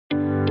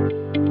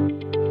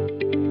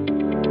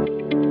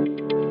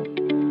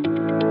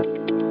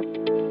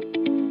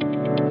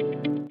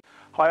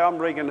Hi, I'm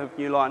Regan of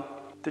Newline.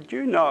 Did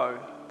you know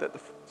that the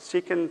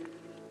second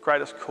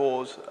greatest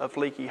cause of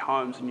leaky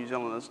homes in New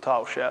Zealand is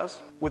tile showers?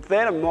 With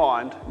that in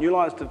mind,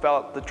 Newline has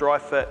developed the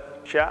DryFit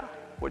shower,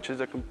 which is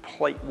a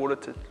complete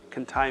water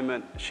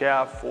containment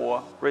shower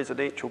for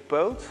residential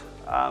builds.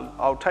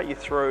 I'll take you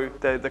through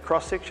the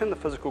cross-section, the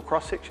physical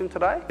cross-section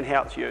today, and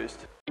how it's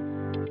used.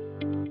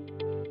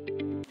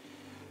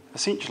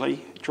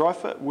 Essentially,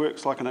 DryFit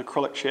works like an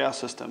acrylic shower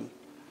system,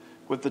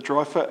 with the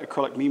DryFit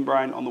acrylic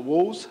membrane on the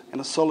walls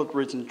and a solid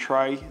resin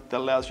tray that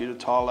allows you to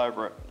tile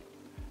over it.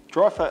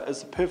 DryFit is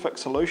the perfect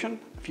solution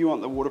if you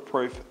want the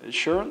waterproof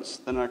assurance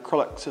that an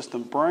acrylic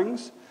system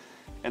brings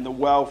and the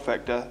wow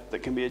factor that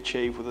can be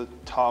achieved with a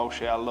tile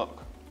shower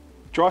look.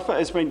 DryFit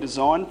has been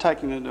designed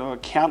taking into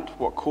account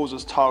what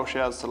causes tile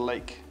showers to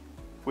leak.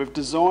 We've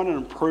designed and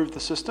improved the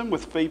system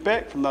with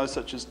feedback from those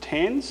such as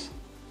TANS,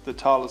 the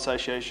Tile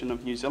Association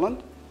of New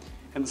Zealand,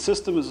 and the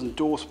system is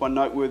endorsed by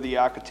noteworthy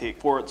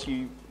architects for its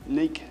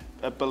unique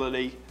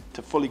ability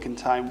to fully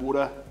contain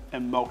water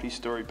in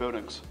multi-storey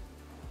buildings.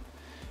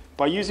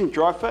 By using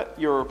DryFit,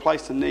 you'll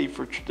replace the need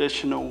for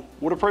traditional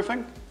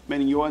waterproofing,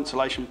 meaning your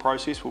installation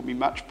process will be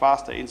much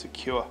faster and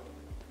secure.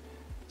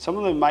 Some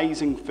of the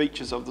amazing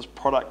features of this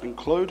product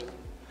include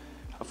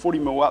a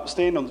 40mm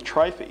upstand on the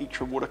tray for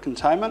extra water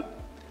containment,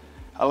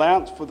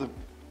 allowance for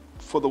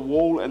the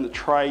wall and the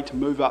tray to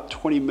move up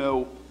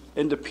 20mm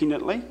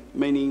independently,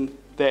 meaning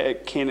that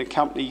it can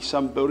accompany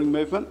some building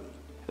movement,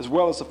 as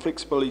well as the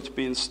flexibility to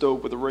be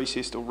installed with a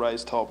recessed or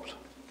raised top.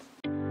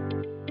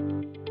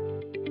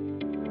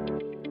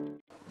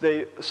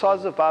 The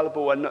sizes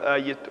available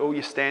are all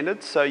your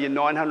standards, so your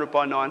 900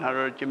 by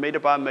 900, your metre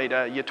by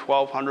metre, your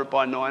 1200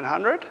 by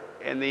 900,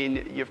 and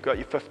then you've got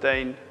your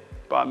 15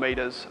 by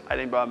metres,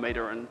 18 by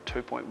metre and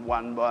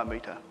 2.1 by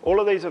metre. All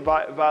of these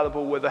are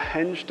available with a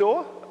hinge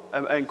door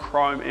in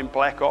chrome and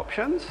black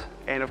options,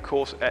 and of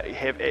course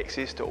have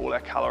access to all our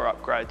colour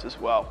upgrades as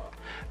well.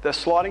 The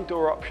sliding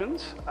door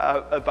options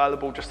are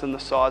available just in the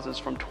sizes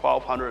from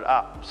 1200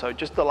 up, so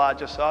just the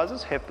larger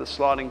sizes have the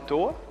sliding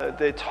door.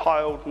 They're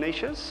tiled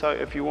niches, so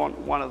if you want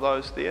one of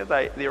those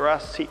there are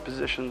set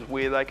positions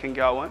where they can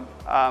go in.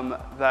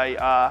 They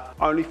are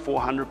only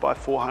 400 by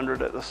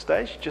 400 at this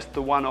stage, just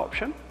the one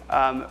option,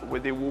 where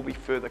there will be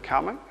further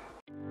coming.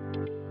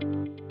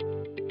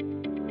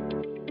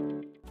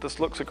 This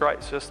looks a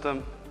great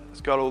system. It's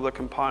got all the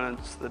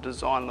components, the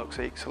design looks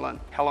excellent.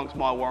 How long's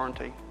my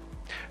warranty?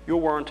 Your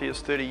warranty is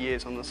 30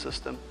 years on the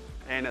system,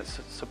 and it's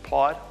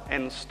supplied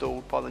and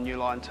installed by the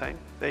Newline team.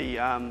 They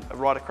are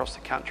right across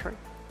the country.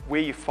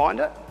 Where you find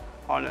it,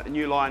 on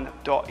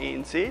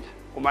newline.nz,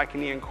 or make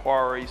any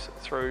inquiries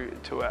through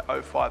to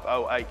our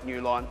 0508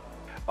 Newline.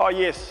 Oh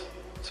yes,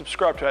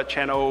 subscribe to our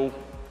channel,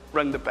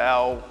 ring the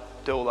bell,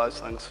 do all those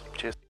things. Cheers.